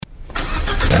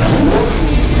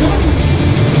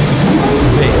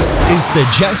is the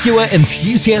Jaguar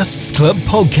Enthusiasts Club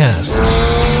podcast.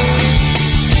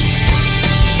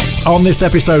 On this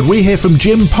episode, we hear from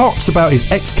Jim Potts about his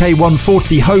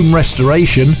XK140 home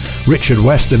restoration, Richard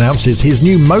West announces his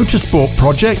new motorsport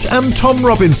project, and Tom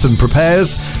Robinson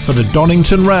prepares for the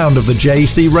Donington round of the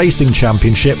JEC Racing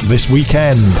Championship this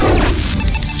weekend.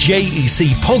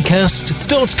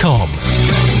 JECpodcast.com.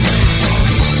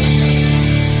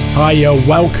 Hiya,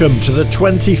 welcome to the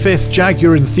 25th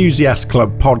Jaguar Enthusiast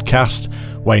Club podcast.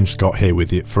 Wayne Scott here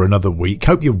with you for another week.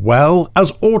 Hope you're well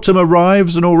as autumn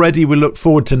arrives, and already we look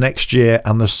forward to next year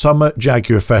and the Summer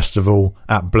Jaguar Festival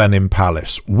at Blenheim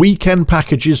Palace. Weekend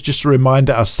packages, just a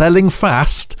reminder, are selling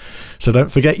fast, so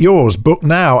don't forget yours. Book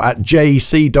now at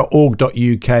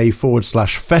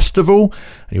jec.org.uk/festival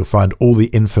and you'll find all the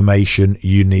information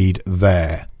you need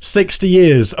there. 60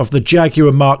 years of the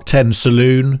Jaguar Mark 10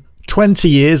 Saloon, 20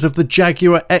 years of the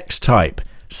Jaguar X-Type,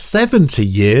 70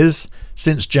 years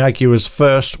since Jaguar's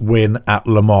first win at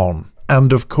Le Mans,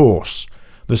 and of course,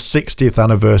 the 60th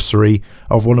anniversary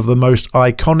of one of the most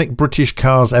iconic British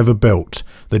cars ever built,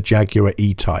 the Jaguar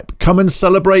E-Type. Come and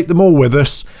celebrate them all with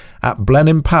us at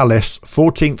Blenheim Palace,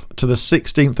 14th to the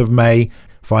 16th of May.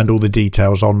 Find all the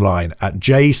details online at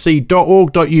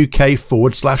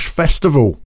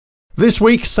jec.org.uk/festival. This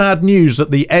week, sad news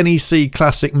that the NEC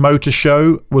Classic Motor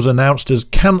Show was announced as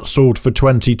cancelled for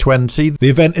 2020. The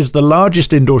event is the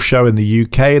largest indoor show in the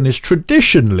UK and is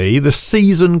traditionally the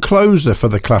season closer for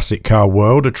the classic car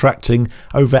world, attracting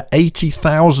over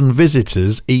 80,000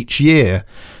 visitors each year.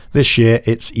 This year,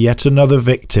 it's yet another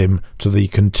victim to the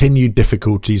continued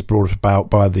difficulties brought about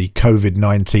by the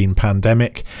COVID-19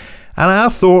 pandemic. And our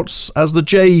thoughts as the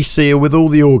JEC are with all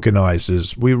the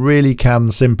organisers. We really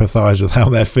can sympathise with how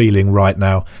they're feeling right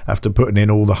now after putting in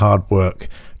all the hard work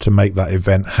to make that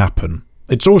event happen.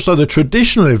 It's also the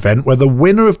traditional event where the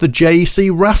winner of the JEC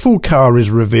raffle car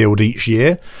is revealed each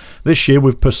year. This year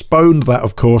we've postponed that,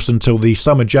 of course, until the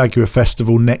Summer Jaguar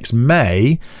Festival next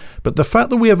May. But the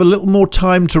fact that we have a little more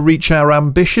time to reach our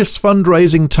ambitious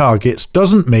fundraising targets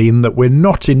doesn't mean that we're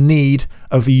not in need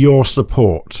of your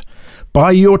support.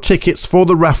 Buy your tickets for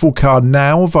the raffle card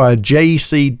now via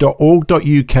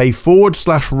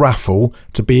jec.org.uk/raffle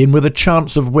to be in with a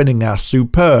chance of winning our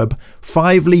superb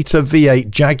 5-litre V8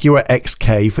 Jaguar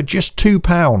XK for just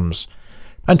 £2.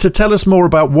 And to tell us more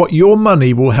about what your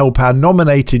money will help our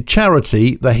nominated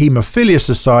charity, the Haemophilia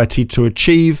Society, to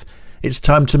achieve, it's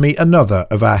time to meet another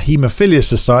of our Haemophilia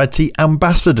Society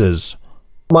ambassadors.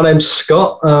 My name's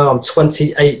Scott. I'm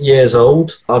 28 years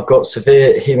old. I've got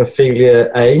severe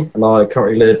haemophilia A, and I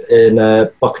currently live in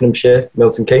Buckinghamshire,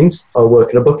 Milton Keynes. I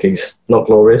work in a bookies. Not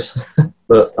glorious,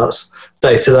 but that's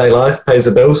day-to-day life, pays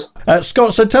the bills.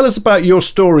 Scott, so tell us about your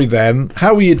story then.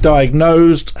 How were you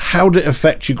diagnosed? How did it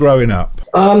affect you growing up?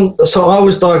 So I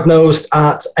was diagnosed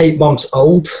at 8 months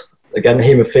old. Again,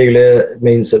 haemophilia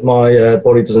means that my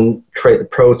body doesn't create the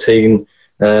protein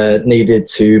needed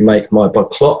to make my blood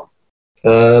clot.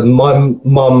 My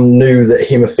mum knew that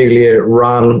haemophilia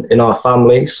ran in our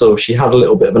family, so she had a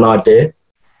little bit of an idea.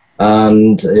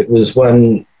 And it was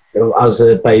when, as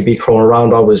a baby crawling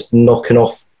around, I was knocking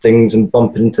off things and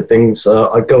bumping into things.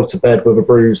 I'd go to bed with a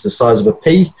bruise the size of a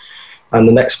pea, and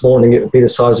the next morning it would be the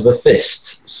size of a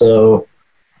fist. So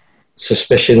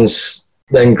suspicions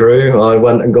then grew. I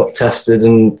went and got tested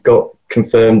and got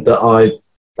confirmed that I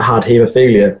had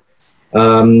haemophilia.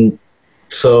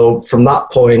 So from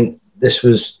that point, this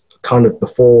was kind of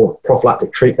before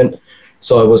prophylactic treatment.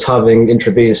 So I was having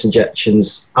intravenous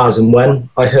injections as and when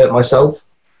I hurt myself,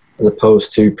 as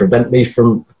opposed to prevent me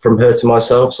from hurting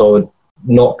myself. So I would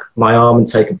knock my arm and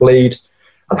take a bleed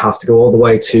and have to go all the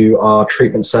way to our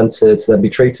treatment centre to then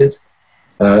be treated.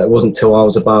 It wasn't until I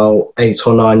was about 8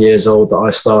 or 9 years old that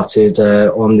I started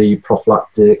on the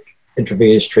prophylactic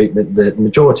intravenous treatment that the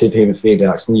majority of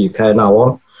haemophiliacs in the UK are now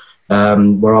on,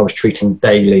 where I was treating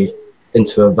daily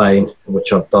into a vein,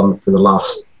 which I've done for the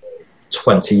last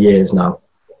 20 years now.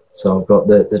 So I've got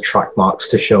the track marks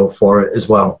to show for it as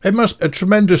well. It must be a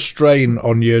tremendous strain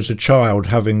on you as a child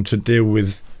having to deal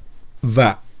with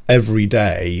that every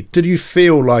day. Did you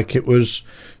feel like it was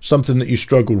something that you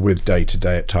struggled with day to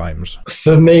day at times?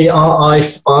 For me, I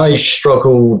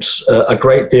struggled a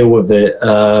great deal with it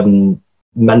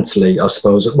mentally, I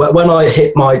suppose. When I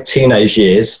hit my teenage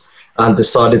years and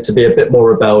decided to be a bit more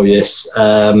rebellious,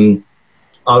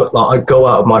 I'd go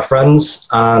out with my friends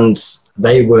and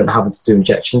they weren't having to do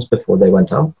injections before they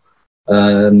went out.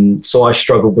 So I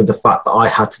struggled with the fact that I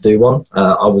had to do one.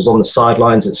 I was on the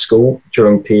sidelines at school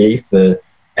during PE for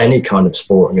any kind of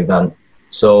sporting event.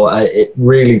 So it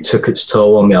really took its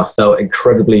toll on me. I felt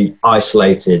incredibly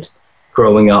isolated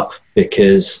growing up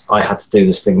because I had to do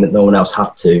this thing that no one else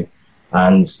had to.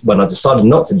 And when I decided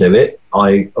not to do it,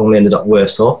 I only ended up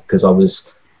worse off because I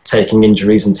was taking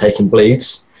injuries and taking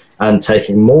bleeds and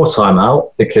taking more time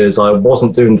out because I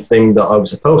wasn't doing the thing that I was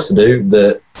supposed to do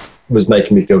that was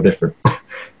making me feel different.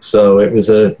 So it was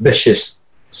a vicious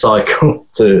cycle,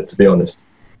 to be honest.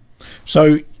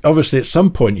 So obviously at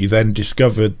some point you then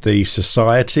discovered the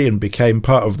society and became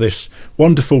part of this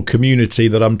wonderful community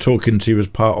that I'm talking to you as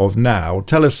part of now.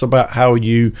 Tell us about how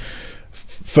you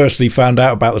firstly found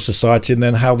out about the society and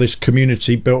then how this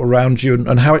community built around you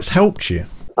and how it's helped you.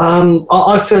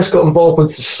 I first got involved with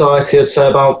the society, I'd say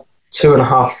about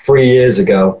 2.5, 3 years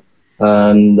ago.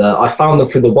 And I found them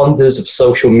through the wonders of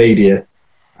social media.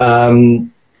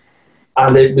 And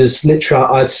it was literally,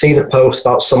 I'd seen a post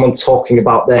about someone talking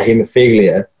about their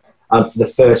haemophilia. And for the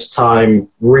first time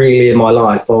really in my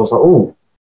life, I was like, oh,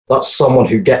 that's someone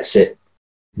who gets it.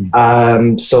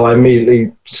 So I immediately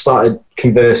started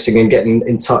conversing and getting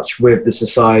in touch with the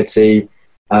society,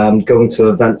 going to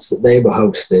events that they were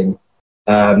hosting,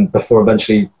 before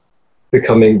eventually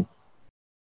becoming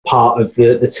part of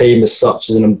the team as such,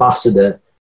 as an ambassador.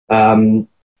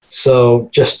 So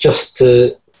just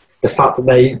to the fact that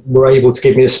they were able to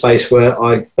give me a space where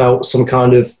I felt some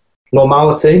kind of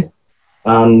normality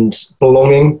and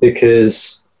belonging,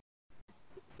 because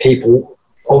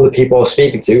all the people I was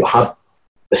speaking to had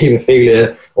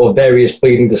haemophilia or various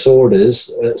bleeding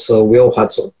disorders. So we all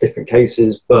had sort of different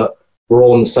cases, but we're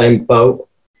all in the same boat,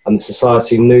 and the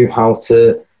society knew how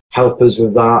to help us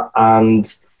with that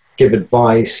and give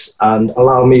advice and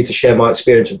allow me to share my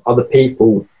experience with other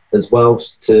people as well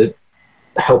to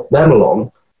help them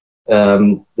along.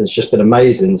 It's just been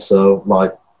amazing. So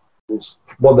like, it's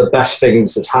one of the best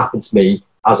things that's happened to me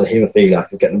as a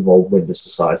haemophiliac is getting involved with the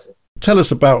society. Tell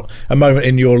us about a moment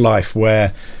in your life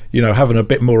where, you know, having a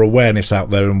bit more awareness out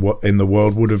there in the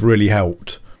world would have really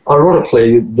helped.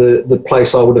 Ironically, the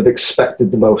place I would have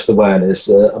expected the most awareness,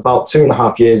 about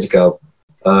 2.5 years ago,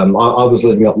 I was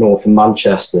living up north in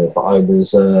Manchester, but I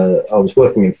was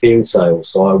working in field sales,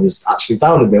 so I was actually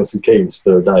down in Milton Keynes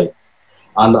for a day,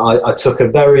 and I took a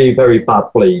very, very bad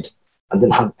bleed and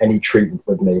didn't have any treatment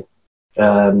with me.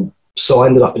 So I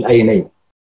ended up in A&E,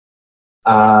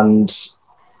 and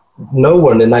no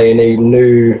one in A&E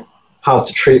knew how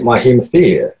to treat my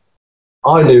haemophilia.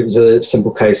 I knew it was a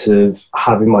simple case of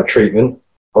having my treatment,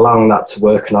 allowing that to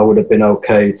work, and I would have been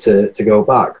okay to go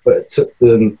back. But it took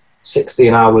them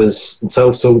 16 hours in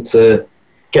total to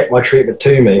get my treatment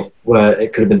to me, where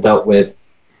it could have been dealt with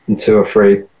in 2 or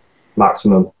 3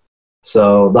 maximum.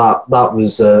 So that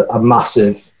was a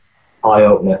massive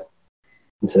eye-opener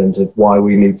in terms of why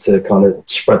we need to kind of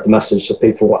spread the message so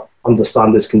people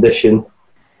understand this condition,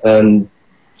 and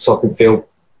so I can feel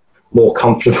more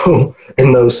comfortable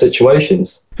in those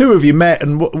situations. Who have you met,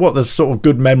 and what are the sort of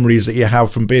good memories that you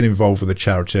have from being involved with the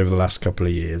charity over the last couple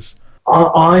of years?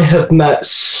 I have met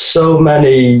so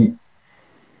many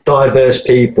diverse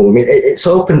people. I mean, it's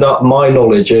opened up my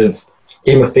knowledge of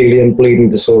haemophilia and bleeding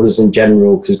disorders in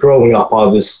general, because growing up I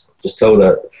was just told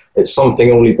that it's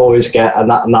something only boys get and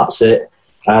that's it.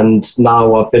 And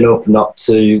now I've been opened up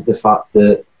to the fact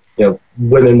that, you know,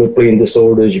 women with bleeding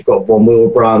disorders, you've got von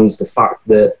Willebrand's, the fact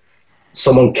that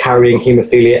someone carrying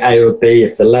haemophilia A or B,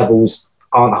 if the levels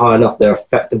aren't high enough, they're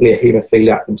effectively a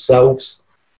haemophiliac themselves.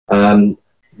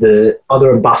 The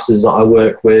other ambassadors that I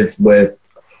work with,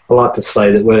 I like to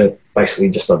say that we're basically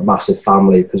just a massive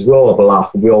family, because we all have a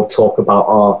laugh and we all talk about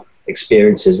our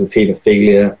experiences with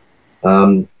haemophilia.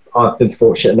 I've been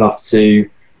fortunate enough to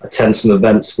attend some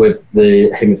events with the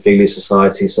Haemophilia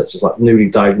Society, such as like newly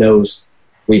diagnosed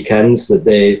weekends that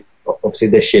they, obviously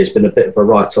this year's been a bit of a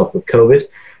write-off with COVID,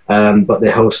 but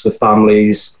they host for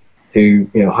families who,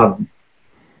 you know, have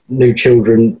new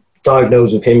children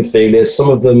diagnosed with haemophilia. Some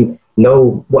of them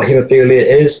know what haemophilia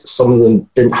is, some of them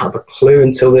didn't have a clue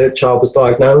until their child was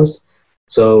diagnosed.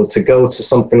 So to go to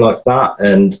something like that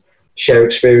and share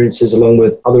experiences along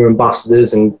with other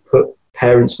ambassadors and put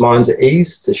parents' minds at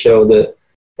ease to show that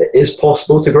it is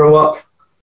possible to grow up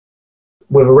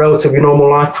with a relatively normal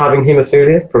life having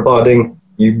haemophilia, providing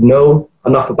you know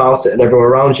enough about it and everyone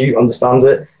around you understands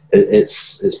it.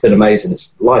 It's been amazing.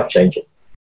 It's life-changing.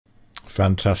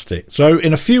 Fantastic. So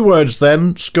in a few words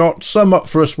then, Scott, sum up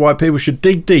for us why people should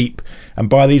dig deep and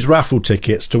buy these raffle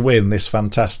tickets to win this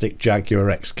fantastic Jaguar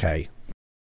XK.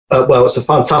 Well, it's a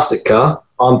fantastic car.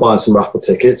 I'm buying some raffle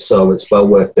tickets, so it's well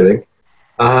worth doing.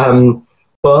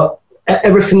 But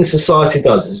everything the society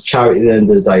does is a charity at the end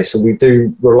of the day, so we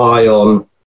do rely on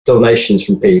donations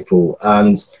from people.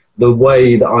 And the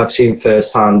way that I've seen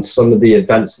firsthand some of the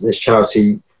events that this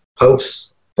charity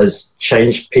hosts has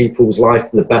changed people's life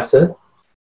for the better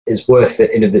is worth it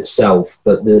in of itself.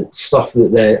 But the stuff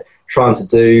that they're trying to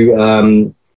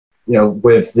do,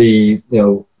 with the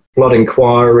blood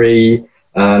inquiry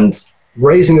and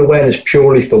raising awareness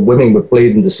purely for women with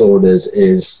bleeding disorders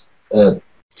is a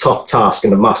tough task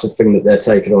and a massive thing that they're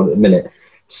taking on at the minute.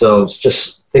 So it's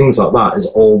just things like that is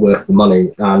all worth the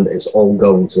money, and it's all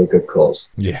going to a good cause.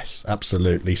 Yes,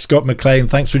 absolutely. Scott Maclean,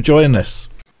 thanks for joining us.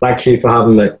 Thank you for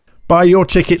having me. Buy your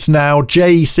tickets now,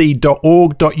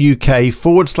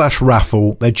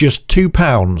 jec.org.uk/raffle. They're just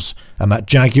 £2, and that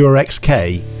Jaguar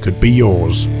XK could be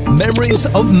yours. Memories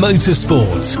of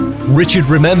motorsport. Richard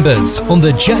remembers on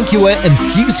the Jaguar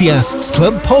Enthusiasts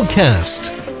Club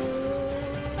podcast.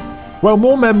 Well,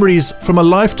 more memories from a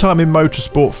lifetime in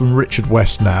motorsport from Richard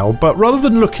West now, but rather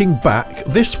than looking back,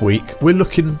 this week we're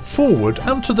looking forward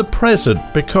and to the present,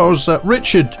 because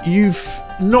Richard, you've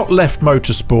not left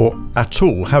motorsport at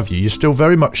all, have you? You're still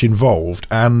very much involved,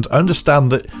 and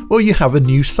understand that, well, you have a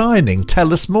new signing.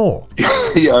 Tell us more.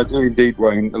 Yeah, I do indeed,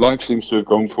 Wayne. Life seems to have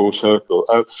gone full circle.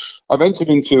 I've entered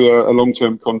into a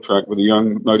long-term contract with a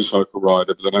young motorcycle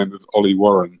rider by the name of Olii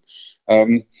Warren.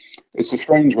 It's a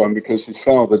strange one because his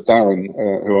father, Darren,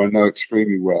 who I know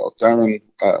extremely well, Darren,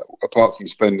 apart from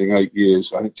spending 8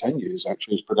 years, I think 10 years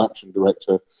actually, as production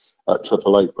director at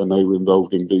 888 when they were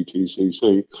involved in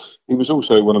DTCC, he was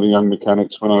also one of the young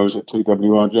mechanics when I was at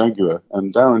TWR Jaguar.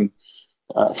 And Darren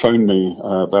phoned me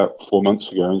about 4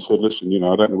 months ago and said, listen,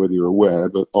 I don't know whether you're aware,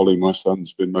 but Ollie, my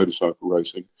son's been motorcycle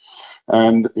racing,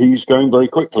 and he's going very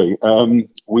quickly.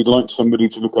 We'd like somebody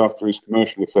to look after his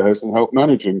commercial affairs and help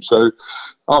manage him. So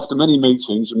after many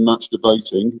meetings and much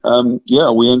debating,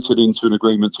 we entered into an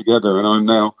agreement together, and I'm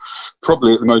now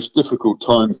probably at the most difficult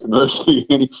time commercially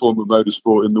in any form of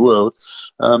motorsport in the world.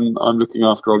 I'm looking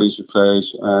after Ollie's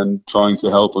affairs and trying to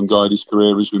help and guide his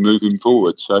career as we move him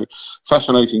forward. So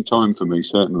fascinating time for me,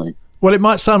 certainly. Well, it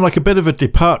might sound like a bit of a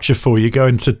departure for you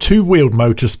going to two-wheeled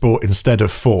motorsport instead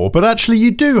of four, but actually you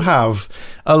do have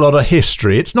a lot of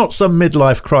history. It's not some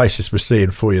midlife crisis we're seeing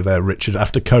for you there, Richard,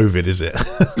 after COVID, is it?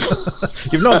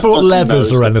 You've not bought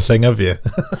leathers or anything, have you?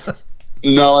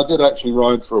 No, I did actually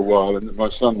ride for a while, and my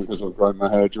son, because I've grown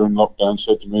my hair during lockdown,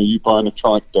 said to me, "Are you buying a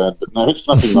trike, Dad?" But no, it's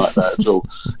nothing like that at all.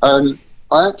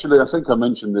 I think I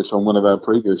mentioned this on one of our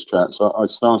previous chats. I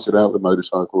started out with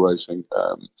motorcycle racing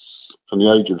from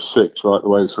the age of 6 right the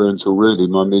way through until really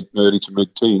my early to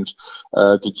mid-teens.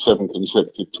 Did 7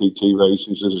 consecutive TT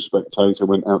races as a spectator,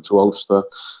 went out to Ulster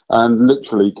and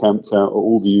literally camped out at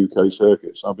all the UK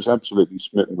circuits. I was absolutely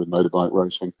smitten with motorbike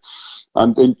racing.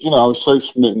 And then, I was so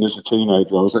smitten as a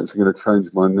teenager, I was actually going to change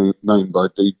my name by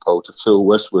deed poll to Phil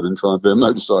Westwood and try and be a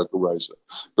motorcycle racer.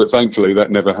 But thankfully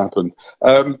that never happened.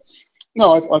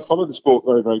 No, I followed the sport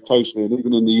very, very closely, and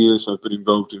even in the years I've been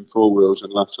involved in four wheels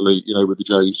and latterly, with the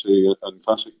JEC and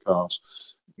facet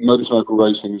cars, motorcycle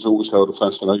racing has always held a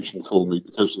fascination for me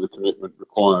because of the commitment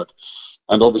required.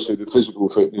 And obviously the physical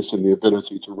fitness and the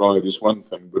ability to ride is one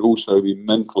thing, but also the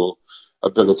mental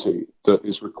ability that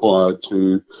is required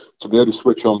to be able to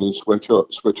switch on and switch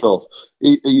off.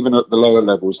 Even at the lower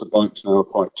levels, the bikes now are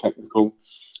quite technical.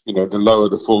 The lower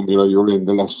the formula you're in,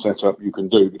 the less setup you can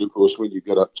do. But of course, when you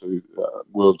get up to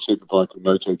World Superbike and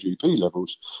MotoGP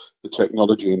levels, the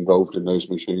technology involved in those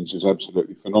machines is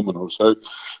absolutely phenomenal. So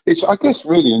it's, I guess,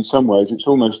 really in some ways, it's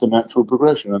almost a natural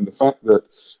progression. And the fact that,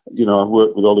 I've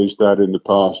worked with Ollie's dad in the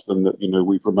past and that,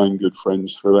 we've remained good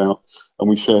friends throughout and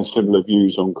we share similar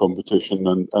views on competition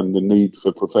and the need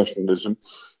for professionalism.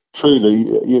 Truly,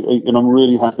 I'm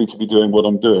really happy to be doing what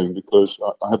I'm doing because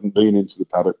I haven't been into the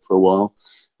paddock for a while.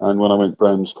 And when I went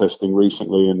brands testing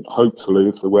recently, and hopefully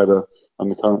if the weather and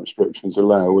the current restrictions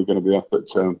allow, we're going to be up at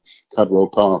Cadwell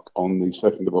Park on the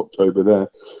 2nd of October there,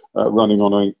 running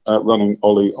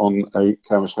Ollie on a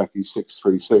Kawasaki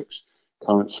 636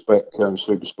 current spec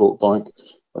super sport bike.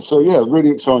 So yeah,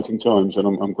 really exciting times, and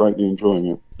I'm greatly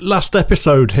enjoying it. Last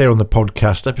episode here on the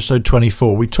podcast, episode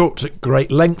 24, we talked at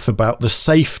great length about the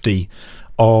safety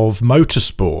of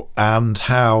motorsport and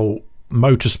how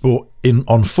motorsport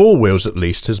on four wheels at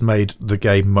least has made the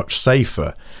game much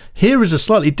safer. Here is a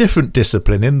slightly different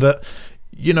discipline in that,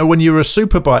 when you're a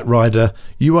superbike rider,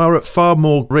 you are at far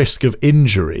more risk of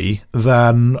injury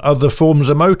than other forms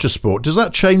of motorsport. Does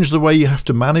that change the way you have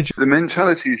to manage it? The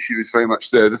mentality issue is very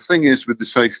much there. The thing is with the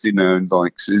safety now in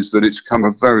bikes is that it's come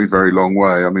a very, very long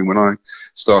way. I mean, when I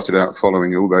started out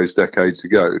following all those decades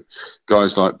ago,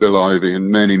 guys like Bill Ivey and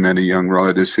many, many young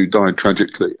riders who died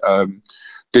tragically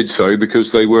did so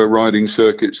because they were riding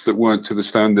circuits that weren't to the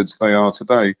standards they are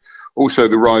today. Also,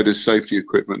 the riders' safety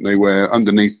equipment they wear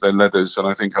underneath their leathers, and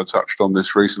I think I touched on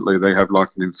this recently, they have like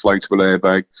an inflatable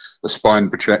airbag, a spine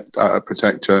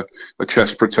protector, a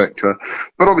chest protector.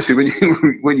 But obviously,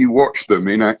 when you watch them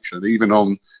in action, even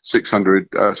on 600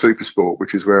 Supersport,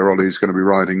 which is where Ollie is going to be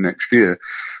riding next year,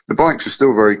 the bikes are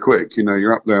still very quick.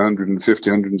 You're up there 150,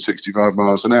 165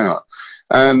 miles an hour.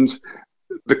 And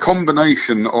the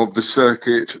combination of the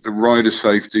circuit, the rider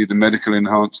safety, the medical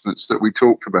enhancements that we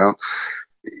talked about,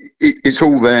 it's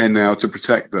all there now to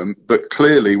protect them. But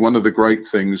clearly, one of the great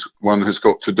things one has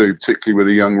got to do, particularly with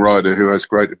a young rider who has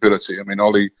great ability. I mean,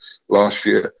 Ollie last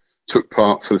year took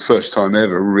part for the first time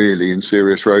ever, really, in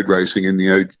serious road racing in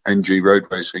the NG Road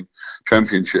Racing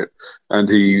Championship. And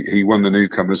he won the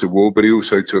Newcomers Award, but he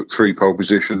also took 3 pole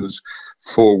positions,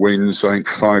 4 wins, I think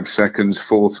 5 seconds,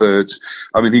 4 thirds.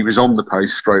 I mean, he was on the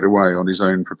pace straight away on his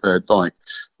own prepared bike.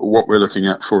 What we're looking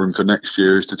at for him for next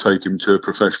year is to take him to a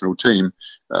professional team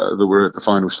that we're at the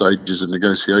final stages of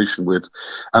negotiation with.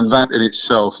 And that in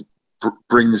itself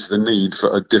brings the need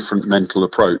for a different mental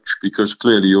approach, because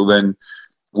clearly you're then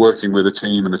working with a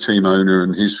team and a team owner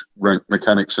and his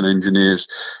mechanics and engineers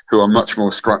who are much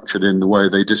more structured in the way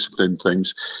they discipline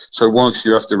things. So whilst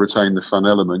you have to retain the fun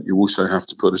element, you also have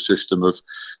to put a system of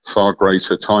far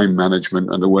greater time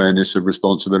management and awareness of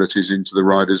responsibilities into the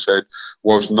rider's head,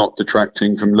 whilst not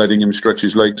detracting from letting him stretch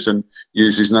his legs and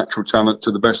use his natural talent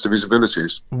to the best of his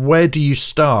abilities. Where do you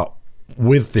start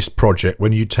with this project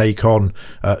when you take on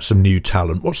some new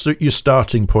talent? What's your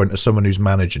starting point as someone who's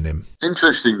managing him?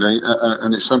 Interestingly,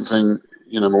 and it's something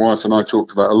my wife and I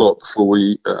talked about a lot before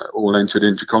we all entered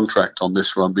into contract on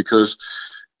this one, because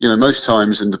most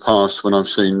times in the past when I've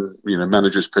seen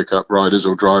managers pick up riders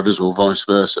or drivers or vice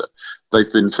versa,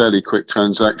 they've been fairly quick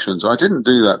transactions. I didn't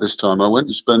do that this time. I went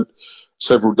and spent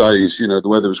several days, the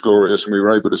weather was glorious and we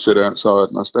were able to sit outside,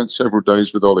 and I spent several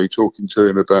days with Ollie talking to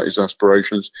him about his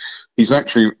aspirations. He's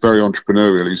actually very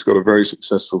entrepreneurial. He's got a very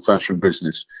successful fashion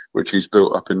business, which he's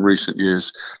built up in recent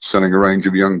years, selling a range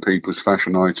of young people's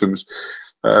fashion items.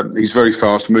 He's very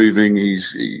fast moving.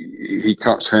 He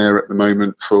cuts hair at the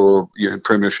moment for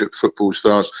Premiership football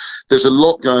stars. There's a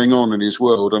lot going on in his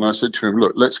world, and I said to him,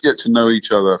 look, let's get to know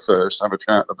each other first, have a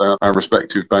chat about our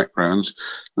respective backgrounds.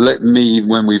 Let me,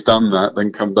 when we've done that, then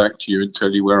come back to you and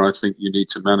tell you where I think you need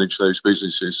to manage those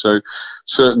businesses. So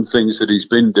certain things that he's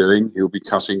been doing, he'll be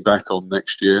cutting back on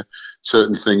next year.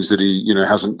 Certain things that he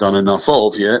hasn't done enough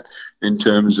of yet in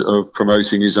terms of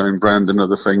promoting his own brand and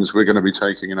other things, we're going to be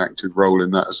taking an active role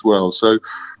in that as well. So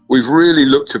we've really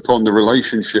looked upon the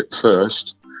relationship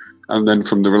first, and then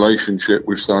from the relationship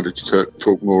we've started to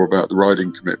talk more about the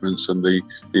riding commitments and the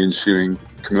ensuing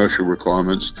commercial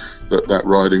requirements that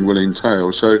riding will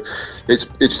entail. So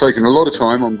it's taken a lot of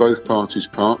time on both parties'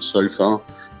 parts so far.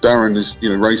 Darren is,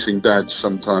 racing dads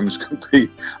sometimes can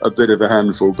be a bit of a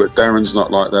handful, but Darren's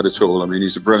not like that at all. I mean,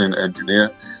 he's a brilliant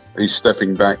engineer. He's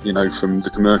stepping back, from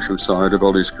the commercial side of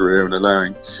Ollie's career and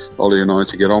allowing Ollie and I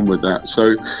to get on with that.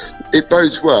 So it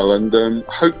bodes well, and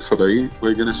hopefully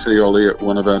we're going to see Ollie at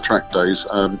one of our track days.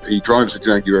 He drives a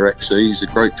Jaguar XE. He's a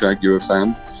great Jaguar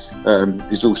fan.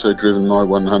 He's also driven my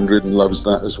 100 and loves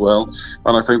that as well.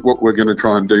 And I think what we're going to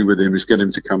try and do with him is get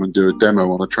him to come and do a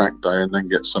demo on a track day, and then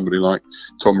get somebody like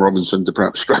Tom Robinson to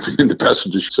perhaps strap him in the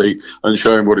passenger seat and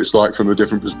show him what it's like from a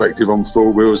different perspective on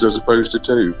 4 wheels as opposed to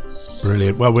 2.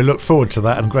 Brilliant. Well, we look forward to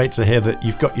that, and great to hear that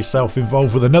you've got yourself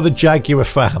involved with another Jaguar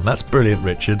fan. That's brilliant,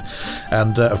 Richard.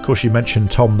 And of course you mentioned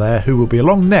Tom there, who will be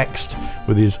along next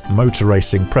with his motor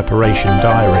racing preparation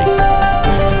diary.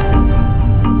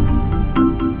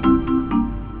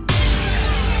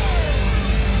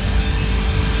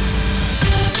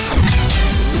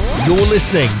 You're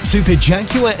listening to the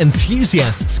Jaguar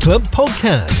Enthusiasts Club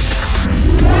podcast.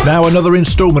 Now another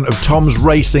instalment of Tom's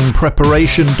racing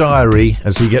preparation diary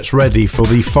as he gets ready for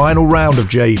the final round of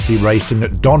JC racing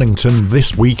at Donington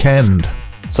this weekend.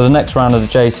 So the next round of the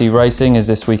JC racing is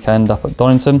this weekend up at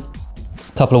Donington.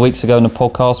 A couple of weeks ago in the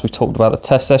podcast we talked about a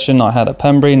test session I had at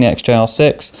Pembrey in the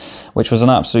XJR6, which was an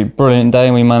absolutely brilliant day,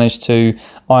 and we managed to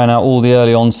iron out all the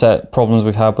early onset problems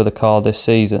we've had with the car this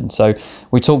season. So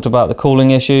we talked about the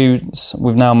cooling issues.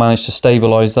 We've now managed to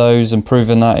stabilise those and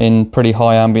proven that in pretty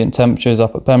high ambient temperatures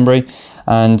up at Pembrey.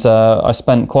 And I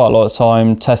spent quite a lot of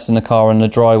time testing the car in the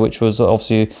dry, which was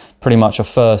obviously pretty much a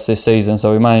first this season.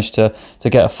 So we managed to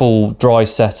get a full dry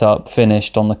setup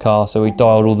finished on the car. So we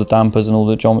dialed all the dampers and all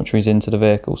the geometries into the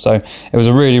vehicle. So it was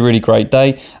a really, really great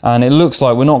day. And it looks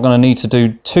like we're not going to need to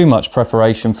do too much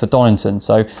preparation for Donington.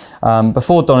 So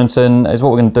before Donington is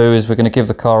what we're going to do is we're going to give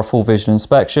the car a full vision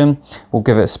inspection. We'll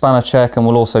give it a spanner check, and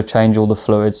we'll also change all the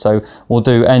fluids. So we'll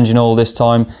do engine oil this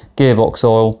time, gearbox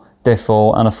oil, diff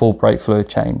oil and a full brake fluid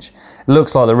change. It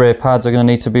looks like the rear pads are going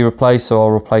to need to be replaced, so I'll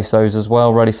replace those as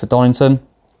well, ready for Donington.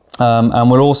 And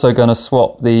we're also going to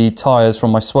swap the tyres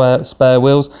from my spare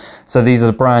wheels. So these are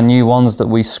the brand new ones that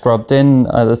we scrubbed in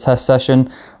at the test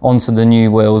session onto the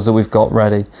new wheels that we've got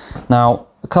ready. Now,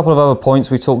 a couple of other points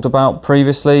we talked about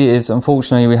previously is,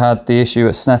 unfortunately, we had the issue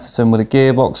at Snetterton with a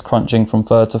gearbox crunching from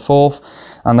third to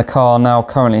fourth, and the car now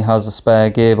currently has a spare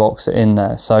gearbox in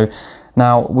there. So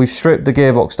now we've stripped the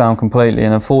gearbox down completely,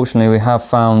 and unfortunately we have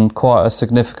found quite a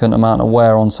significant amount of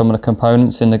wear on some of the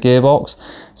components in the gearbox.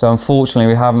 So unfortunately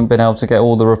we haven't been able to get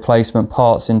all the replacement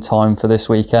parts in time for this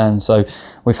weekend. So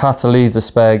we've had to leave the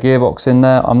spare gearbox in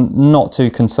there. I'm not too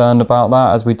concerned about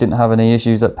that, as we didn't have any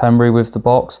issues at Pembury with the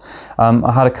box.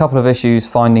 I had a couple of issues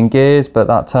finding gears, but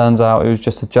that turns out it was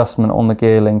just adjustment on the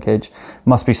gear linkage.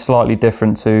 Must be slightly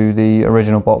different to the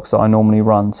original box that I normally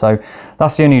run. So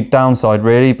that's the only downside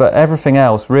really, but everything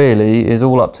else really is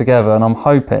all up together, and I'm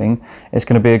hoping it's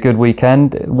going to be a good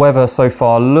weekend. Weather so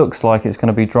far looks like it's going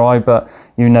to be dry, but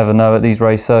you never know at these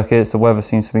race circuits. The weather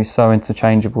seems to be so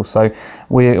interchangeable. So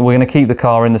we're going to keep the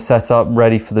car in the setup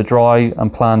ready for the dry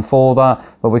and plan for that,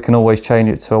 but we can always change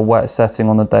it to a wet setting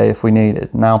on the day if we need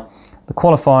it. Now, the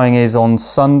qualifying is on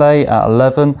Sunday at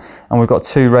 11, and we've got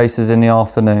 2 races in the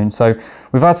afternoon. So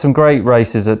we've had some great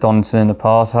races at Donington in the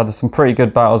past, had some pretty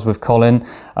good battles with Colin.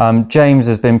 James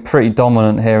has been pretty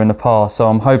dominant here in the past, so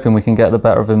I'm hoping we can get the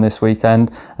better of him this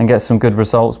weekend and get some good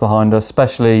results behind us,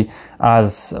 especially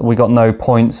as we got no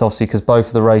points, obviously, because both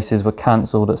of the races were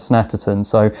cancelled at Snetterton.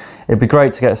 So it'd be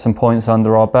great to get some points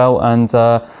under our belt, and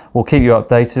we'll keep you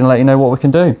updated and let you know what we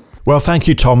can do. Well, thank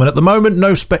you, Tom. And at the moment,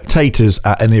 no spectators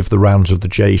at any of the rounds of the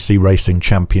JEC Racing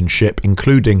Championship,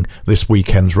 including this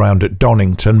weekend's round at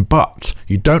Donington. But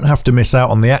you don't have to miss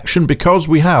out on the action, because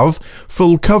we have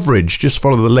full coverage. Just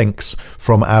follow the links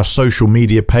from our social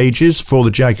media pages for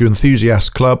the Jaguar Enthusiasts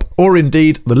Club, or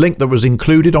indeed the link that was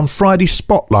included on Friday's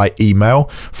Spotlight email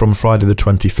from Friday the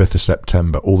 25th of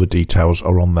September. All the details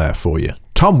are on there for you.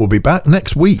 Tom will be back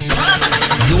next week.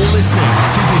 You're listening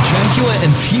to the Jaguar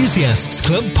Enthusiasts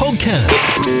Club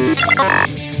podcast.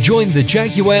 Join the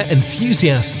Jaguar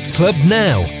Enthusiasts Club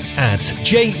now at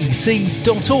jec.org.uk.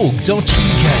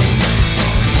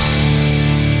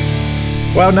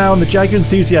 Well, now on the Jaguar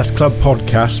Enthusiast Club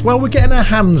podcast, well, we're getting our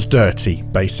hands dirty,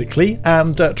 basically,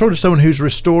 and talking to someone who's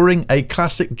restoring a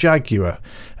classic Jaguar,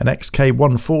 an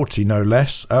XK140 no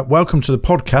less. Welcome to the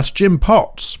podcast, Jim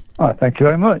Potts. Oh, thank you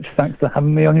very much. Thanks for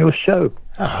having me on your show.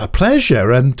 A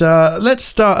pleasure. And let's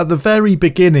start at the very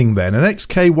beginning then. An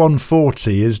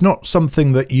XK140 is not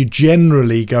something that you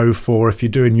generally go for if you're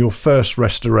doing your first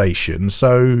restoration.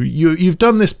 So you've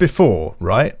done this before,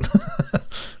 right?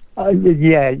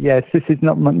 Yes. This is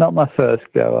not my first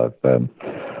go.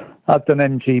 I've done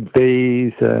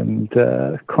MGBs and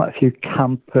quite a few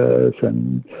campers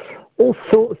and all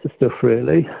sorts of stuff,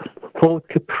 really. Ford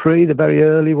Capri, the very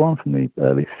early one from the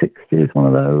early 60s, one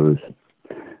of those.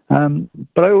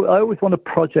 But I always want a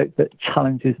project that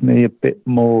challenges me a bit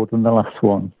more than the last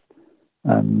one.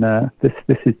 And this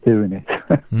is doing it.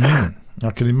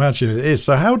 I can imagine it is.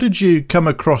 So how did you come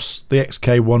across the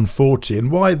XK140, and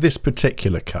why this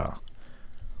particular car?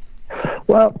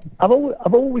 Well, I've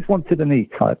always wanted an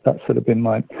E-Type. That's sort of been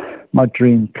my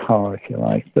dream car, if you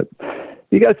like. But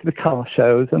you go to the car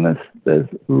shows and there's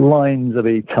lines of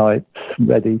E-Types,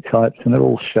 red E-Types, and they're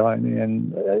all shiny,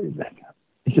 and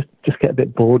you just get a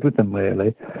bit bored with them,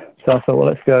 really. So I thought, well,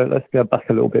 let's go back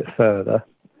a little bit further.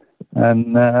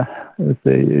 And it was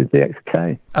the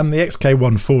XK. And the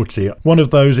XK140, one of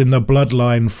those in the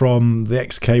bloodline from the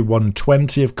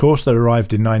XK120, of course, that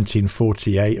arrived in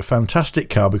 1948. A fantastic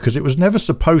car, because it was never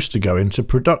supposed to go into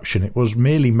production. It was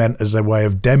merely meant as a way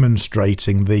of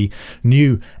demonstrating the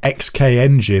new XK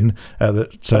engine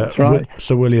that right.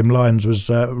 Sir William Lyons was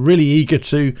really eager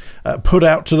to put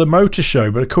out to the motor show.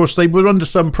 But of course, they were under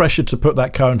some pressure to put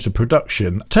that car into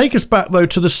production. Take us back, though,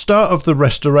 to the start of the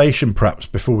restoration, perhaps,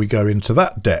 before we go into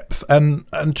that depth, and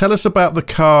tell us about the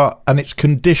car and its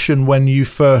condition when you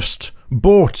first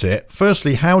bought it.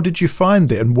 Firstly, how did you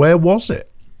find it, and where was it?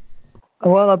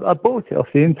 Well, I bought it off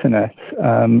the internet. It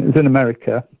was in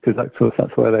America, because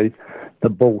that's where the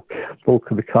bulk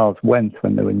of the cars went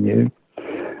when they were new.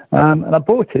 And I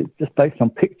bought it just based on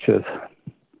pictures,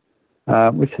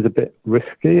 which is a bit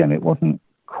risky, and it wasn't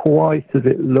quite as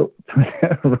it looked when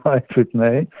it arrived with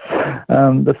me.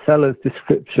 The seller's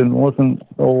description wasn't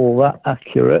all that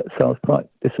accurate, so I was quite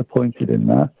disappointed in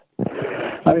that.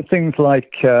 I mean, things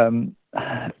like the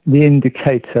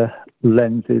indicator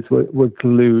lenses were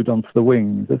glued onto the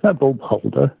wings. There's no bulb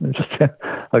holder, it's just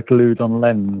a glued on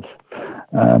lens.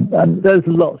 And there's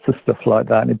lots of stuff like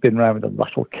that. And he'd been around with a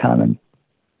rattle can and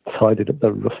tidied up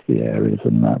the rusty areas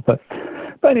and that. But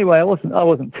anyway, I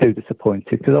wasn't too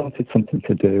disappointed because I wanted something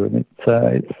to do, and it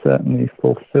certainly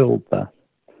fulfilled that.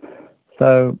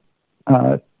 So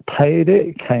I paid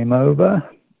it, came over,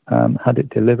 had it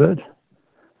delivered,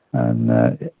 and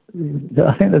I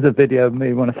think there's a video of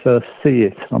me when I first see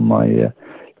it on my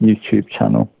YouTube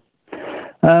channel.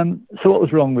 So what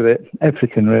was wrong with it?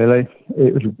 Everything, really.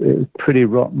 It was pretty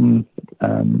rotten,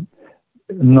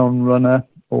 non-runner,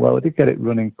 although I did get it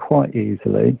running quite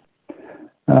easily.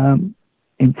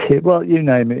 Well, you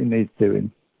name it, it needs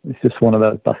doing. It's just one of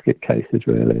those basket cases,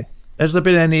 really. Has there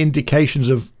been any indications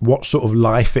of what sort of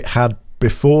life it had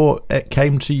before it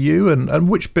came to you, and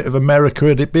which bit of America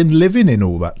had it been living in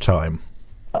all that time?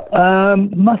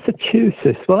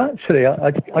 Massachusetts. Well, actually,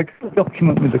 I got a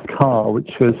document with the car,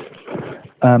 which was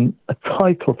a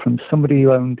title from somebody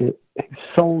who owned it, who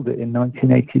sold it in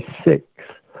 1986.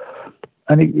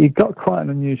 And he got quite an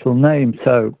unusual name,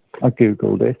 so I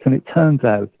Googled it, and it turns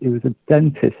out he was a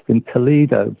dentist in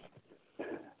Toledo.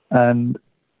 And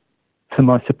to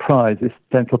my surprise, this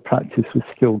dental practice was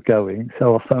still going,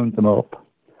 so I phoned them up.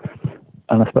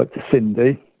 And I spoke to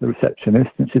Cindy, the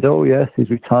receptionist, and she said, "Oh, yes, he's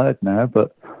retired now,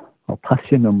 but I'll pass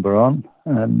your number on."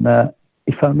 And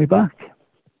he phoned me back.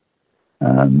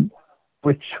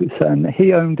 Which was,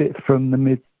 he owned it from the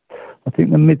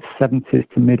mid-70s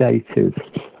to mid-80s.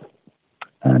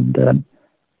 And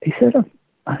he said,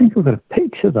 "I think I've got a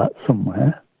picture of that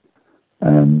somewhere."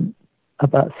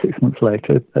 About 6 months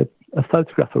later, a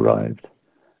photograph arrived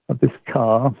of this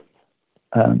car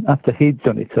after he'd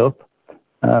done it up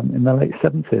in the late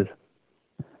 70s.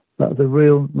 That was a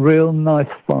real nice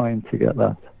find to get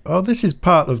that. Oh, this is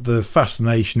part of the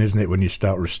fascination, isn't it, when you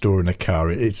start restoring a car?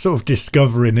 It's sort of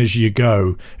discovering as you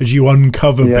go, as you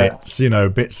uncover bits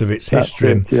of its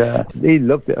history. Yeah, he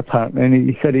loved it, apparently, and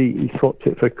he said he swapped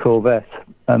it for a Corvette,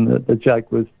 and the Jag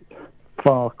was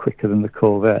far quicker than the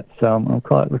Corvette, so I'm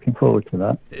quite looking forward to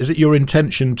that. Is it your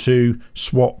intention to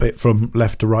swap it from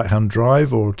left to right-hand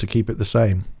drive, or to keep it the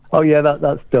same? Oh, yeah,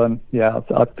 that's done. Yeah,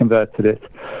 I've converted it.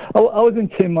 I was in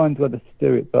two minds whether to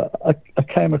do it, but I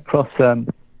came across a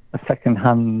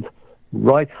second-hand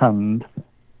right-hand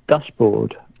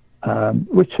dashboard,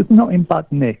 which was not in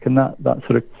bad nick, and that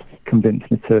sort of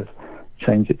convinced me to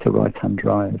change it to right-hand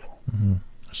drive. Mm-hmm.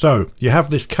 So you have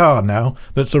this car now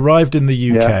that's arrived in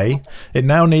the UK. Yeah. It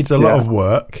now needs a lot of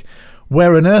work.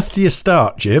 Where on earth do you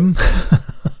start, Jim?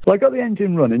 Well, I got the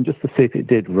engine running just to see if it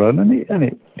did run, and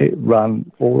it ran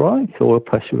all right. Oil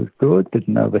pressure was good,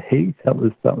 didn't overheat. That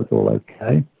was all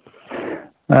okay.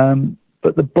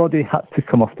 But the body had to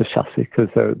come off the chassis because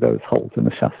there was holes in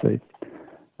the chassis.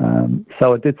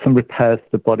 So I did some repairs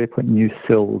to the body, put new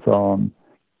sills on,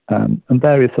 and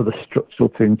various other structural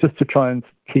things just to try and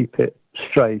keep it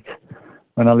straight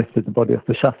when I lifted the body off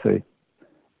the chassis.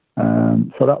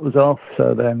 So that was off.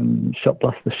 So then shot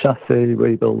blast the chassis,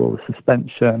 rebuild all the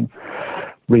suspension,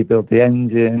 rebuild the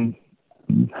engine,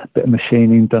 a bit of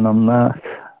machining done on that,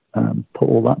 put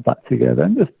all that back together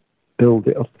and just build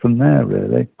it up from there,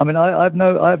 really. I mean, I have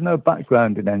no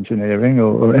background in engineering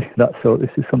or any of that sort. This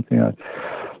is something I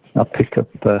pick up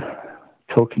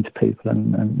talking to people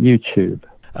and YouTube.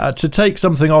 To take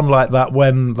something on like that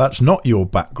when that's not your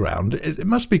background, it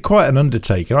must be quite an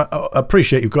undertaking. I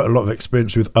appreciate you've got a lot of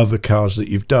experience with other cars that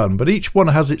you've done, but each one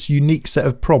has its unique set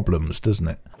of problems, doesn't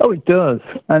it? Oh, it does.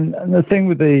 And the thing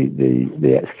with the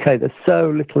XK, there's so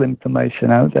little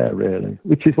information out there, really,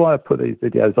 which is why I put these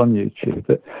videos on YouTube.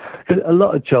 Because a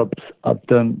lot of jobs I've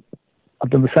done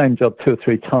the same job 2 or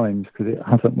 3 times because it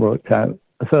hasn't worked out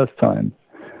the first time.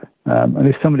 And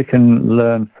if somebody can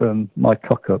learn from my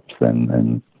cock-ups,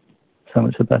 then so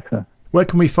much the better. Where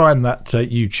can we find that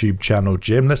YouTube channel,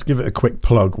 Jim? Let's give it a quick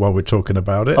plug while we're talking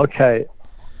about it. Okay.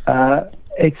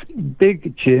 It's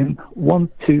Big Jim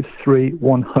 123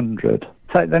 100.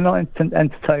 They're not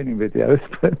entertaining videos,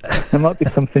 but there might be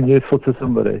something useful to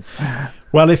somebody.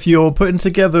 Well, if you're putting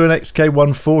together an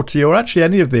XK140 or actually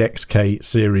any of the XK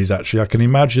series, actually, I can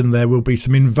imagine there will be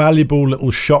some invaluable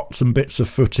little shots and bits of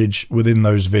footage within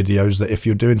those videos that if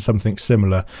you're doing something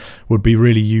similar would be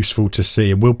really useful to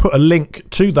see. And we'll put a link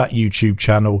to that YouTube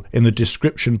channel in the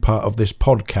description part of this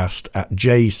podcast at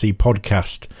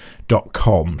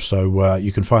jecpodcast.com. So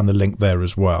you can find the link there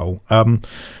as well.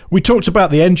 We talked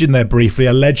about the engine there briefly,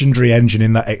 a legendary engine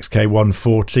in that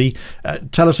XK140.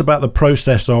 Tell us about the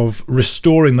process of restoring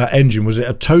that engine. Was it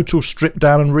a total strip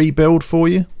down and rebuild for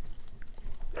you?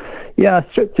 Yeah, I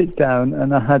stripped it down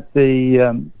and I had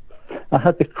the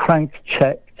crank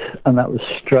checked and that was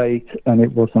straight and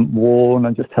it wasn't worn.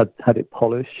 I just had it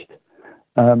polished.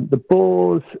 The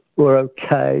bores were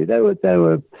okay. They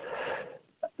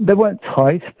weren't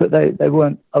tight, but they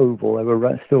weren't oval. They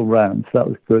were still round, so that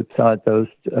was good. So I had those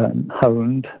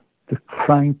honed. The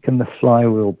crank and the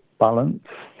flywheel balanced,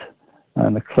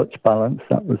 and the clutch balance,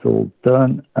 that was all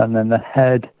done. And then the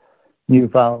head, new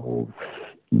valves,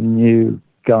 new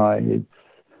guides,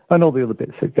 and all the other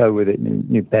bits that go with it,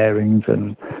 new bearings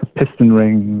and piston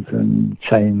rings and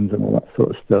chains and all that sort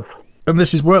of stuff. And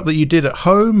this is work that you did at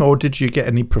home, or did you get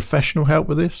any professional help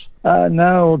with this?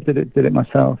 No, did it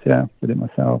myself. Yeah, did it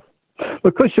myself. But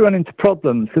of course, you run into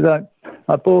problems because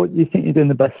I bought. You think you're doing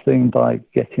the best thing by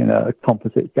getting a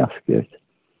composite gasket,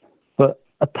 but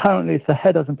apparently, if the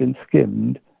head hasn't been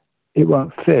skimmed, it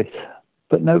won't fit.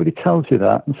 But nobody tells you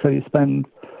that, and so you spend.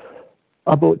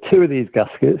 I bought 2 of these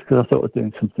gaskets because I thought I was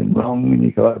doing something wrong, and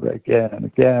you go over it again and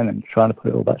again and trying to put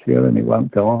it all back together, and it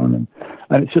won't go on,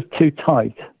 and it's just too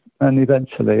tight. And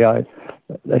eventually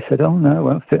they said, oh, no, it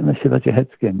won't fit unless you've had your head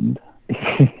skimmed.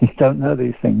 You don't know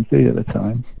these things, do you, at the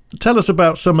time? Tell us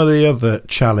about some of the other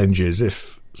challenges.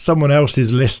 If someone else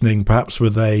is listening, perhaps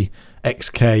with a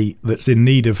XK that's in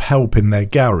need of help in their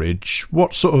garage,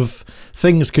 what sort of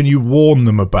things can you warn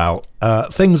them about?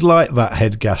 Things like that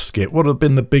head gasket. What have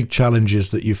been the big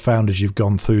challenges that you've found as you've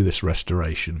gone through this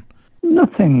restoration?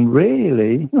 Nothing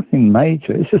really, nothing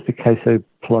major. It's just a case of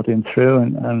plodding through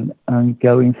and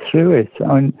going through it.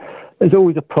 I mean, there's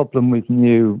always a problem with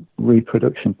new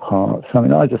reproduction parts. I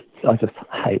mean, I just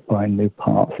hate buying new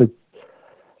parts.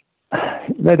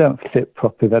 They don't fit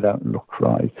properly. They don't look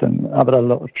right, and I've had a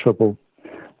lot of trouble.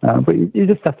 But you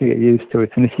just have to get used to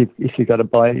it. And if you got to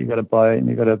buy it, you got to buy it, and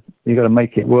you got to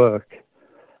make it work.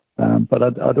 But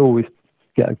I'd always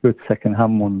get a good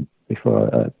second-hand one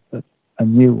before a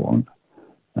new one,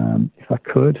 if I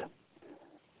could.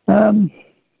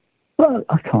 Well,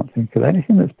 I can't think of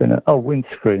anything that's been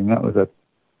windscreen. That was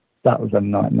a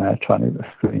nightmare trying to get the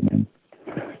screen in,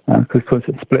 because of course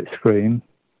it's split screen.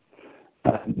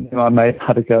 My mate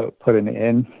had to go putting it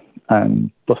in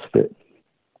and bust it.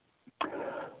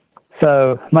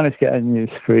 So managed to get a new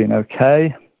screen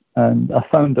okay, and I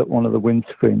phoned up one of the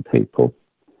windscreen people,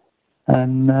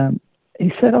 and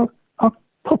he said, I'll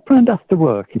pop round after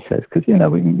work, he says, because, we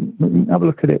can have a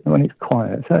look at it when it's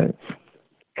quiet. So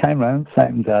came round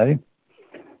same day.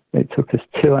 It took us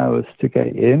 2 hours to get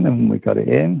it in, and we got it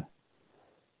in.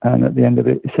 And at the end of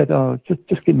it, he said,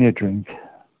 just give me a drink.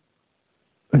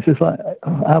 It's just like,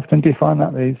 how often do you find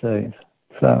that these days?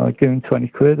 So I gave him 20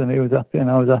 quid, and he was happy, and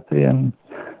I was happy, and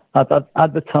I'd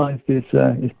advertised his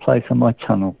place on my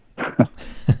channel.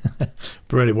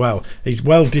 Brilliant. Well, he's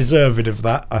well deserved of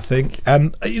that, I think.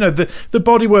 And the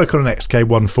bodywork on an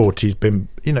XK140 has been,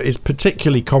 is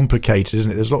particularly complicated,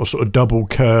 isn't it? There's a lot of sort of double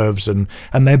curves, and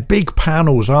they're big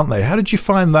panels, aren't they? How did you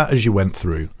find that as you went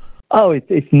through? Oh,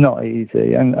 it's not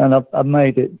easy, and I've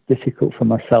made it difficult for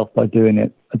myself by doing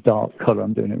it a dark colour.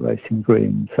 I'm doing it racing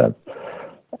green, so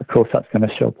of course that's going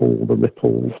to show up all the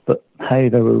ripples. But hey,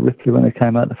 they were ripply when they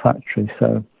came out of the factory.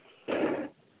 So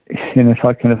if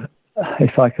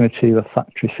I can achieve a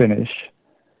factory finish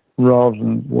rather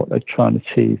than what they're trying to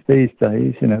achieve these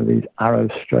days, these arrow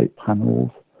straight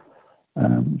panels,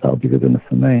 that'll be good enough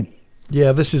for me.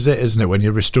 Yeah, this is it, isn't it, when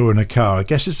you're restoring a car? I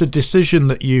guess it's a decision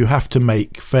that you have to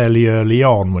make fairly early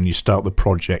on when you start the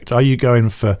project. Are you going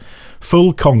for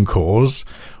full concours,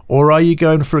 or are you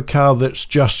going for a car that's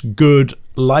just good,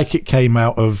 like it came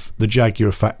out of the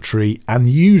Jaguar factory, and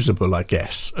usable, I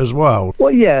guess, as well?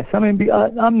 Well, yes. I mean,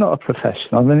 I'm not a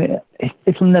professional. I mean,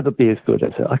 it'll never be as good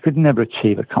as it. I could never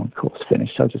achieve a concours finish.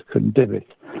 I just couldn't do it.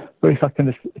 But if I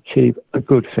can achieve a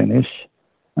good finish,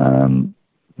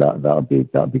 that'll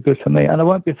be good for me, and I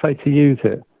won't be afraid to use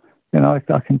it.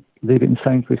 I can leave it in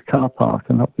Sainsbury's car park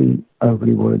and not be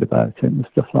overly worried about it and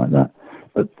stuff like that.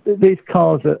 But these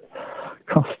cars that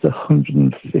cost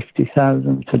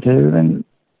 150,000 to do, then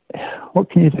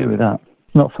what can you do with that?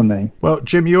 Not for me. Well,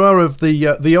 Jim, you are of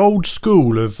the old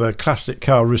school of classic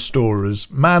car restorers,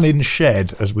 man in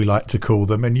shed, as we like to call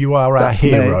them, and you are our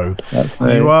hero. That's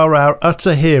me. You are our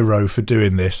utter hero for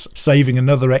doing this, saving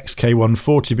another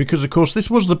XK140, because, of course,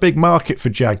 this was the big market for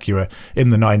Jaguar in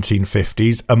the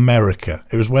 1950s, America.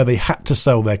 It was where they had to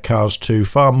sell their cars to.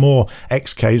 Far more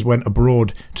XKs went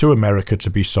abroad to America to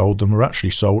be sold than were actually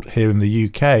sold here in the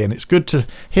UK, and it's good to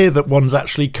hear that one's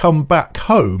actually come back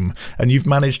home and you've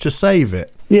managed to save it.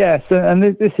 Yes, and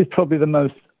this is probably the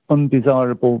most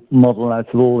undesirable model out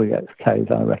of all the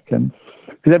XKs, I reckon,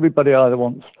 because everybody either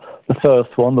wants the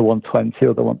first one, the 120,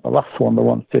 or they want the last one, the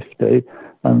 150,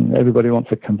 and everybody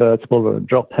wants a convertible or a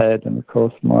drop head, and of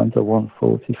course mine's a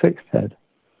 140 fixed head.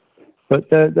 But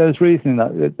there's reason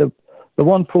that the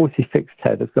 140 fixed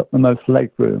head has got the most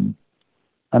leg room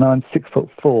and I'm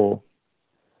 6'4",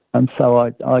 and so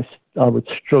I would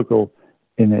struggle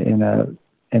in a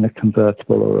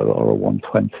convertible or a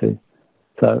 120.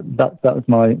 So that was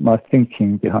my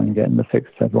thinking behind getting the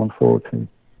fixed head 140.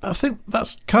 I think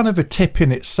that's kind of a tip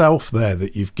in itself there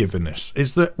that you've given us,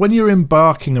 is that when you're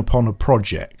embarking upon a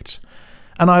project,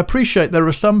 and I appreciate there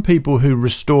are some people who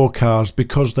restore cars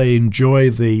because they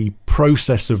enjoy the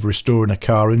process of restoring a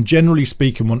car, and generally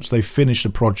speaking, once they finish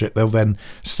a project, they'll then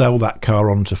sell that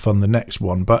car on to fund the next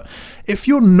one. But if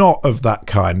you're not of that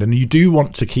kind and you do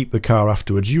want to keep the car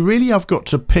afterwards, you really have got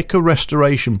to pick a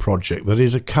restoration project that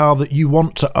is a car that you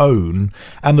want to own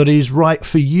and that is right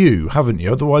for you, haven't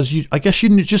you? Otherwise, I guess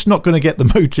you're just not going to get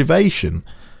the motivation.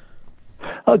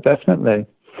 Oh, definitely.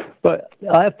 But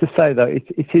I have to say, though, it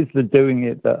is the doing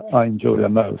it that I enjoy the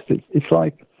most. It's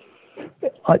like,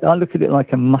 I look at it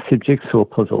like a massive jigsaw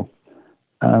puzzle.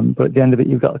 But at the end of it,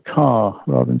 you've got a car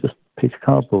rather than just a piece of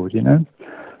cardboard, you know?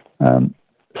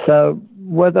 So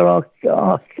whether I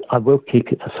will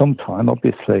keep it for some time,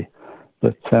 obviously.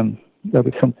 But there'll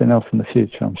be something else in the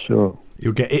future, I'm sure.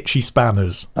 You'll get itchy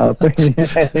spanners. Yeah,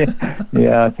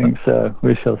 I think so.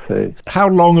 We shall see. How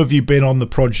long have you been on the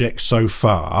project so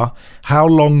far? How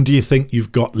long do you think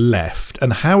you've got left?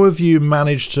 And how have you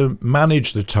managed to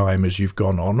manage the time as you've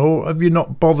gone on? Or have you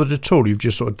not bothered at all? You've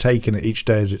just sort of taken it each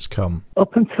day as it's come?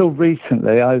 Up until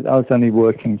recently, I was only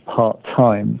working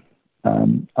part-time.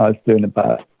 I was doing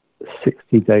about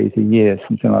 60 days a year,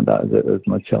 something like that as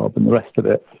my job. And the rest of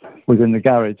it was in the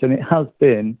garage. And it has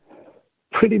been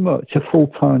pretty much a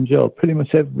full-time job. Pretty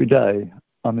much every day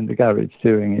I'm in the garage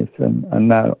doing it, and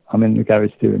now I'm in the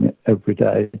garage doing it every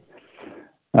day.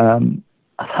 I've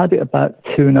had it about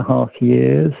 2.5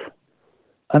 years,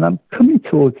 and I'm coming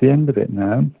towards the end of it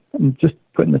now. I'm just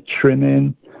putting the trim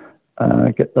in,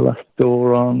 get the last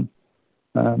door on,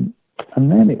 and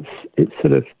then it's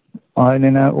sort of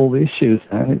ironing out all the issues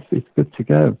now. It's good to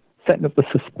go. Setting up the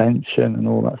suspension and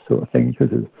all that sort of thing,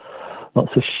 because there's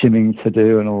lots of shimming to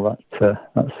do and all that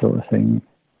sort of thing.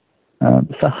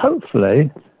 So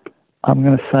hopefully, I'm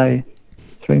going to say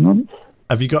 3 months.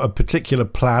 Have you got a particular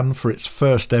plan for its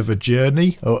first ever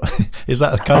journey? Or is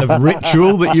that a kind of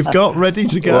ritual that you've got ready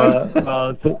to go?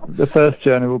 Well, the first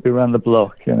journey will be around the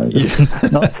block, not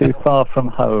too far from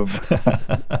home.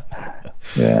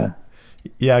 Yeah.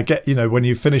 Yeah, I get, when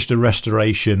you've finished a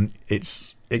restoration,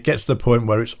 it gets to the point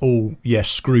where it's all,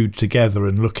 screwed together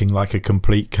and looking like a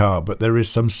complete car, but there is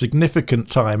some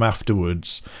significant time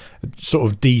afterwards, sort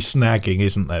of de-snagging,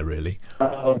 isn't there, really?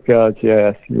 Oh, God,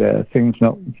 yes, yeah. Things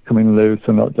not coming loose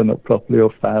or not done up properly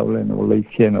or fouling or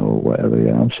leaking or whatever,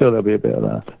 yeah. I'm sure there'll be a bit of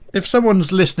that. If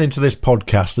someone's listening to this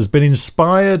podcast has been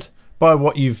inspired by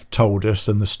what you've told us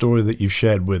and the story that you've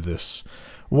shared with us,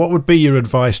 what would be your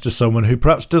advice to someone who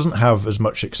perhaps doesn't have as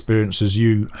much experience as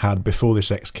you had before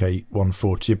this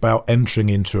XK140 about entering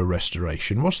into a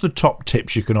restoration? What's the top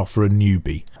tips you can offer a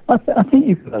newbie? I think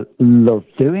you've got to love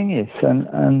doing it.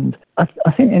 And I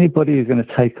think anybody who's going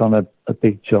to take on a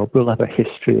big job will have a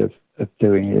history of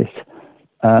doing it.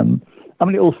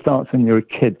 It all starts when you're a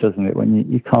kid, doesn't it? When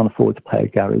you can't afford to pay a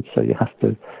garage, so you have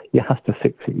to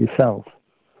fix it yourself.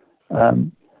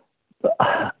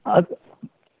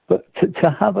 But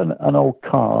to have an old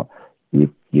car,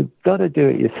 you've got to do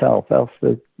it yourself, else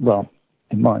in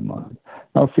my mind,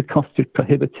 else the cost is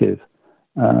prohibitive.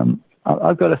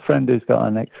 I've got a friend who's got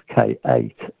an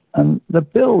XK8, and the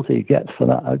bills he gets for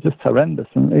that are just horrendous,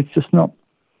 and it's not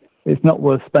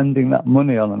worth spending that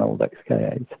money on an old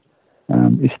XK8.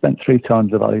 He spent 3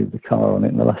 times the value of the car on it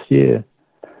in the last year.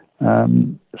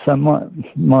 So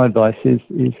my advice is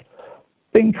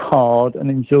think hard and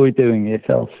enjoy doing it,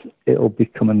 else it'll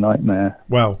become a nightmare.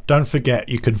 Well, don't forget,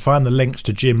 you can find the links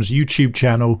to Jim's YouTube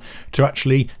channel to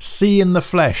actually see in the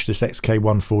flesh this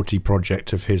XK140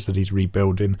 project of his that he's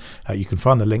rebuilding. You can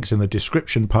find the links in the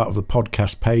description part of the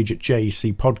podcast page at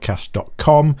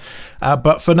jecpodcast.com.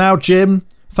 But for now, Jim,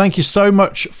 thank you so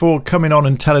much for coming on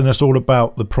and telling us all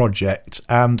about the project,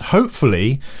 and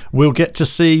hopefully we'll get to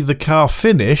see the car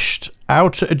finished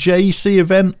out at a JEC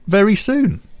event very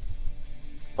soon.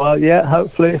 Well, yeah,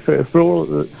 hopefully if we're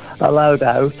all allowed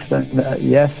out, then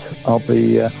yes, I'll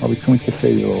be coming to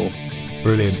see you all.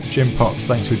 Brilliant. Jim Potts,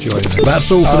 thanks for joining us.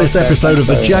 That's all for this episode of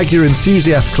the Jaguar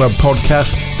Enthusiast Club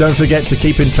podcast. Don't forget to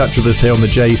keep in touch with us here on the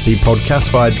JEC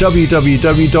podcast via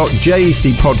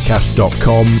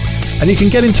www.jecpodcast.com. And you can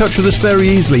get in touch with us very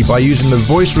easily by using the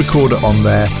voice recorder on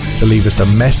there to leave us a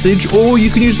message, or you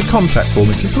can use the contact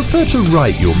form if you prefer to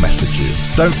write your messages.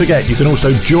 Don't forget, you can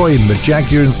also join the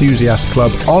Jaguar Enthusiast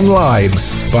Club online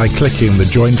by clicking the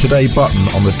Join Today button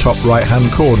on the top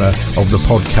right-hand corner of the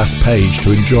podcast page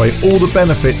to enjoy all the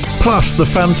benefits, plus the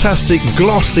fantastic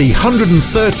glossy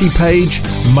 130-page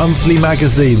monthly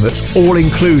magazine that's all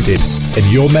included in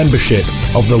your membership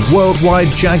of the worldwide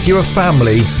Jaguar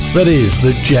family that is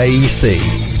the JEC.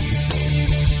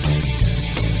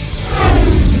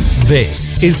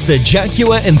 This is the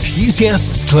Jaguar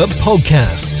Enthusiasts Club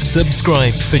podcast.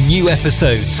 Subscribe for new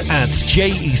episodes at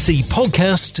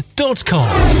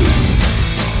jecpodcast.com.